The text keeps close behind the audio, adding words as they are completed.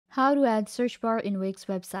How to add search bar in Wix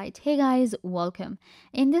website. Hey guys, welcome.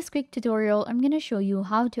 In this quick tutorial, I'm going to show you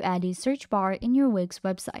how to add a search bar in your Wix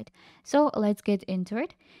website. So let's get into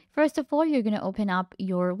it. First of all, you're going to open up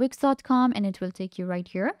your Wix.com and it will take you right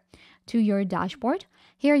here to your dashboard.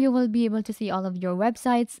 Here you will be able to see all of your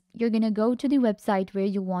websites. You're going to go to the website where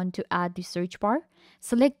you want to add the search bar.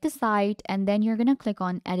 Select the site and then you're going to click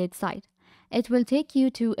on edit site. It will take you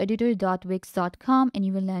to editor.wix.com and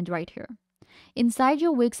you will land right here. Inside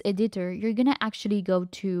your Wix editor, you're going to actually go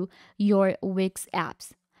to your Wix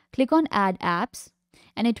apps. Click on Add Apps,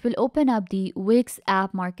 and it will open up the Wix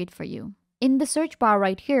App Market for you. In the search bar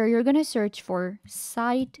right here, you're going to search for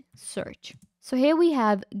Site Search. So here we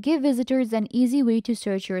have Give visitors an easy way to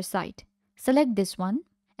search your site. Select this one,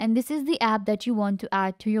 and this is the app that you want to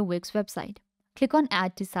add to your Wix website. Click on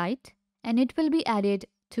Add to Site, and it will be added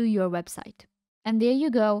to your website. And there you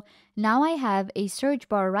go. Now I have a search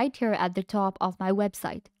bar right here at the top of my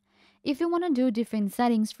website. If you want to do different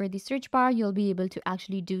settings for the search bar, you'll be able to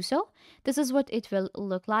actually do so. This is what it will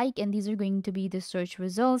look like, and these are going to be the search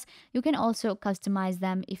results. You can also customize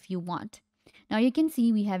them if you want. Now you can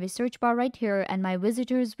see we have a search bar right here, and my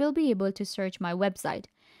visitors will be able to search my website.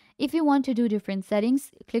 If you want to do different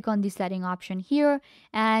settings, click on the setting option here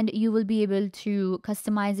and you will be able to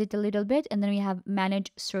customize it a little bit. And then we have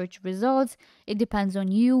manage search results. It depends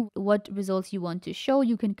on you what results you want to show.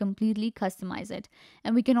 You can completely customize it.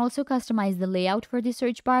 And we can also customize the layout for the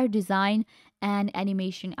search bar, design, and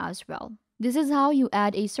animation as well. This is how you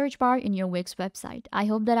add a search bar in your Wix website. I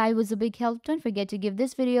hope that I was a big help. Don't forget to give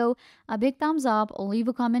this video a big thumbs up or leave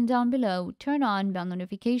a comment down below, turn on bell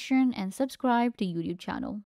notification, and subscribe to YouTube channel.